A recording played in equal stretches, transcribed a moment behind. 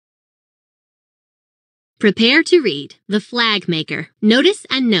Prepare to read The Flag Maker. Notice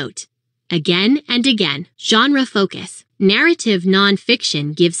and note. Again and again. Genre focus. Narrative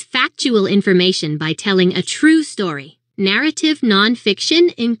nonfiction gives factual information by telling a true story. Narrative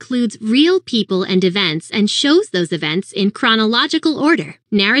nonfiction includes real people and events and shows those events in chronological order.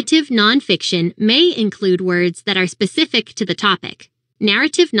 Narrative nonfiction may include words that are specific to the topic.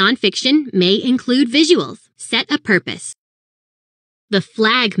 Narrative nonfiction may include visuals. Set a purpose. The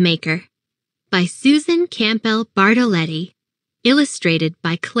Flag Maker by Susan Campbell Bartoletti, illustrated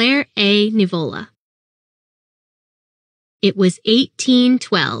by Claire A. Nivola. It was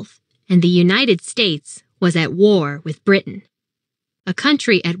 1812, and the United States was at war with Britain. A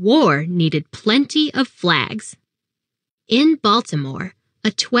country at war needed plenty of flags. In Baltimore,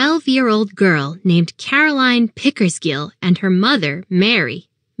 a 12-year-old girl named Caroline Pickersgill and her mother, Mary,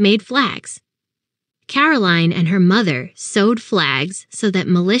 made flags. Caroline and her mother sewed flags so that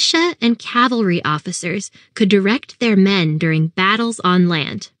militia and cavalry officers could direct their men during battles on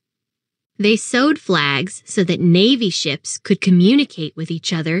land. They sewed flags so that Navy ships could communicate with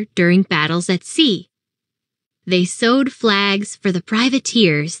each other during battles at sea. They sewed flags for the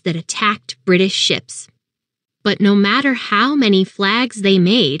privateers that attacked British ships. But no matter how many flags they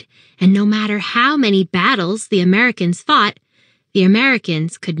made, and no matter how many battles the Americans fought, the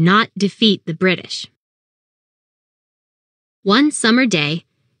Americans could not defeat the British. One summer day,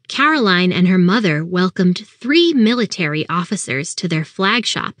 Caroline and her mother welcomed 3 military officers to their flag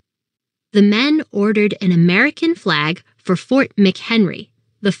shop. The men ordered an American flag for Fort McHenry,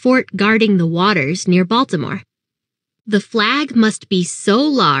 the fort guarding the waters near Baltimore. The flag must be so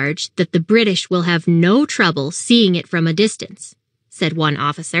large that the British will have no trouble seeing it from a distance, said one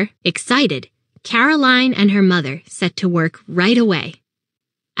officer. Excited, Caroline and her mother set to work right away.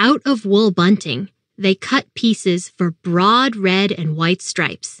 Out of wool bunting, they cut pieces for broad red and white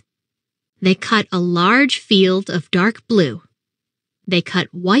stripes. They cut a large field of dark blue. They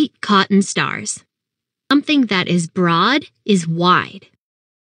cut white cotton stars. Something that is broad is wide.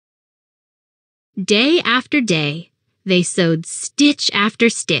 Day after day, they sewed stitch after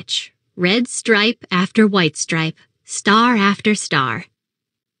stitch, red stripe after white stripe, star after star.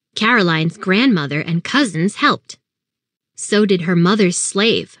 Caroline's grandmother and cousins helped. So did her mother's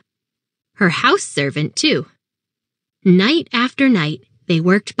slave. Her house servant, too. Night after night, they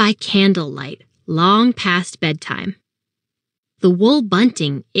worked by candlelight, long past bedtime. The wool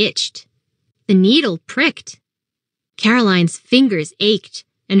bunting itched. The needle pricked. Caroline's fingers ached,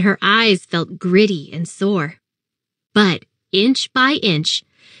 and her eyes felt gritty and sore. But inch by inch,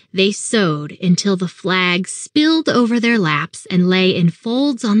 they sewed until the flag spilled over their laps and lay in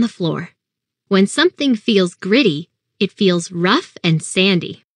folds on the floor. When something feels gritty, it feels rough and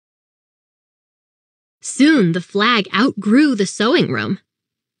sandy. Soon the flag outgrew the sewing room.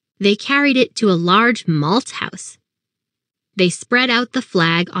 They carried it to a large malt house. They spread out the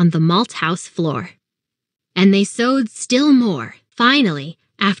flag on the malt house floor. And they sewed still more. Finally,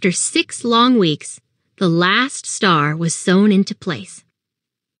 after 6 long weeks, the last star was sewn into place.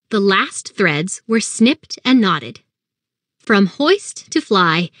 The last threads were snipped and knotted. From hoist to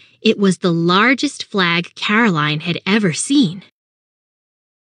fly, it was the largest flag Caroline had ever seen.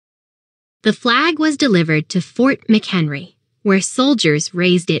 The flag was delivered to Fort McHenry, where soldiers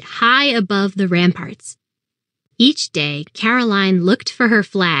raised it high above the ramparts. Each day, Caroline looked for her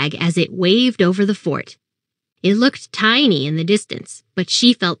flag as it waved over the fort. It looked tiny in the distance, but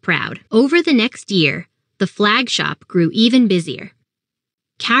she felt proud. Over the next year, the flag shop grew even busier.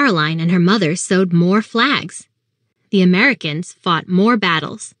 Caroline and her mother sewed more flags. The Americans fought more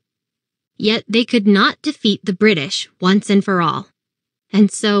battles. Yet they could not defeat the British once and for all. And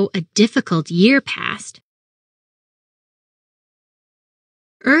so a difficult year passed.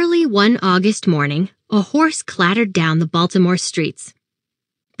 Early one August morning, a horse clattered down the Baltimore streets.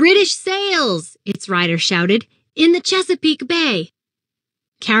 "British sails!" its rider shouted. "In the Chesapeake Bay!"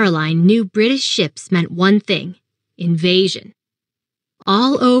 Caroline knew British ships meant one thing: invasion.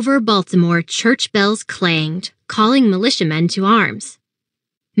 All over Baltimore, church bells clanged, calling militiamen to arms.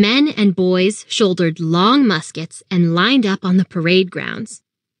 Men and boys shouldered long muskets and lined up on the parade grounds.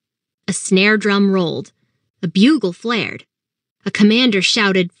 A snare drum rolled. A bugle flared. A commander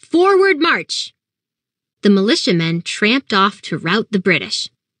shouted, "Forward march!" The militiamen tramped off to rout the British.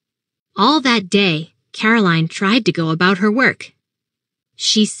 All that day, Caroline tried to go about her work.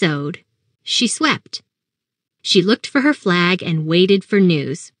 She sewed. She swept. She looked for her flag and waited for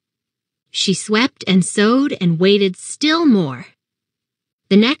news. She swept and sewed and waited still more.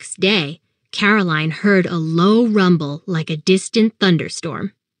 The next day, Caroline heard a low rumble like a distant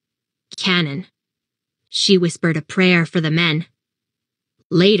thunderstorm. Cannon. She whispered a prayer for the men.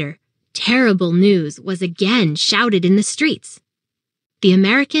 Later, Terrible news was again shouted in the streets. The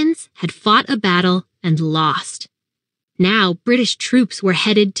Americans had fought a battle and lost. Now British troops were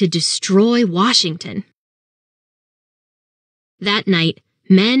headed to destroy Washington. That night,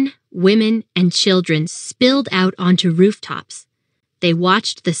 men, women, and children spilled out onto rooftops. They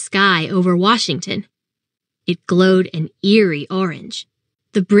watched the sky over Washington. It glowed an eerie orange.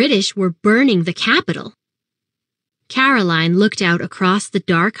 The British were burning the Capitol. Caroline looked out across the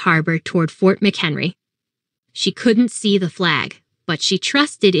dark harbor toward Fort McHenry. She couldn't see the flag, but she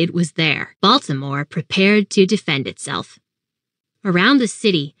trusted it was there. Baltimore prepared to defend itself. Around the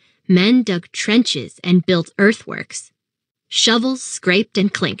city, men dug trenches and built earthworks. Shovels scraped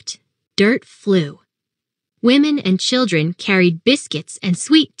and clinked. Dirt flew. Women and children carried biscuits and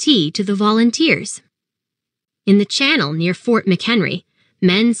sweet tea to the volunteers. In the channel near Fort McHenry,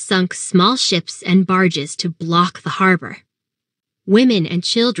 men sunk small ships and barges to block the harbor. Women and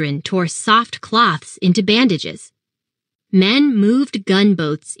children tore soft cloths into bandages. Men moved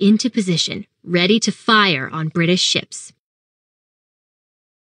gunboats into position, ready to fire on British ships.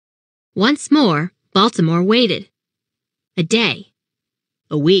 Once more, Baltimore waited. A day.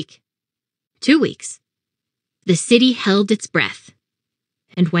 A week. 2 weeks. The city held its breath,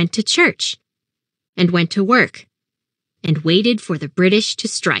 and went to church, and went to work, and waited for the British to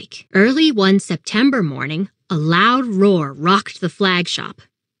strike. Early one September morning, a loud roar rocked the flag shop.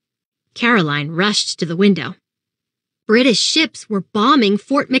 Caroline rushed to the window. British ships were bombing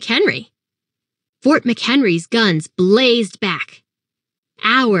Fort McHenry. Fort McHenry's guns blazed back.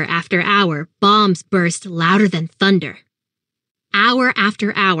 Hour after hour, bombs burst louder than thunder. Hour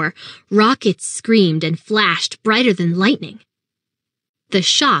after hour, rockets screamed and flashed brighter than lightning. The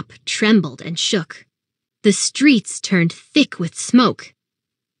shop trembled and shook. The streets turned thick with smoke.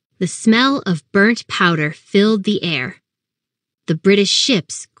 The smell of burnt powder filled the air. The British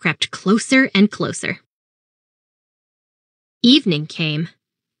ships crept closer and closer. Evening came.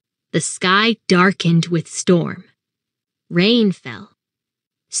 The sky darkened with storm. Rain fell.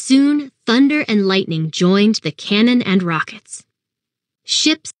 Soon, thunder and lightning joined the cannon and rockets.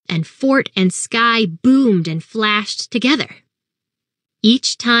 Ships and fort and sky boomed and flashed together.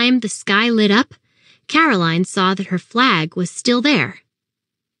 Each time the sky lit up, Caroline saw that her flag was still there.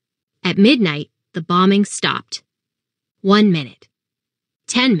 At midnight, the bombing stopped. 1 minute.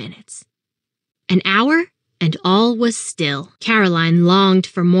 10 minutes. An hour, and all was still. Caroline longed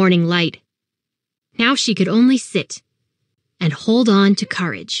for morning light. Now she could only sit and hold on to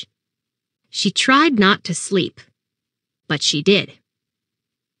courage. She tried not to sleep, but she did.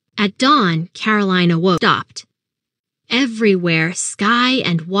 At dawn, Caroline awoke, stopped. Everywhere, sky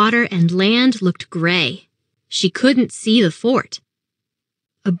and water and land looked gray. She couldn't see the fort.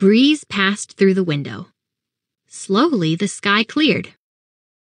 A breeze passed through the window. Slowly, the sky cleared.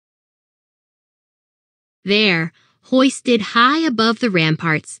 There, hoisted high above the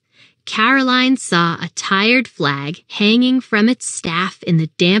ramparts, Caroline saw a tired flag hanging from its staff in the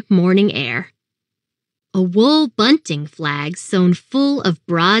damp morning air. A wool bunting flag sewn full of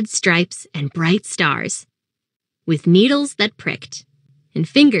broad stripes and bright stars, with needles that pricked and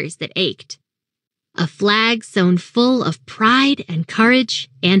fingers that ached. A flag sewn full of pride and courage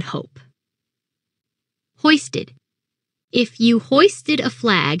and hope. Hoisted. If you hoisted a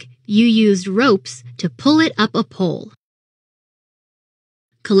flag, you used ropes to pull it up a pole.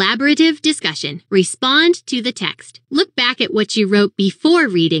 Collaborative discussion. Respond to the text. Look back at what you wrote before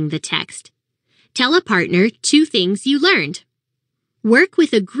reading the text. Tell a partner 2 things you learned. Work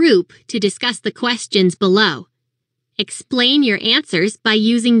with a group to discuss the questions below. Explain your answers by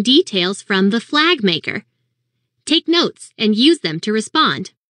using details from the flag maker. Take notes and use them to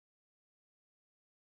respond.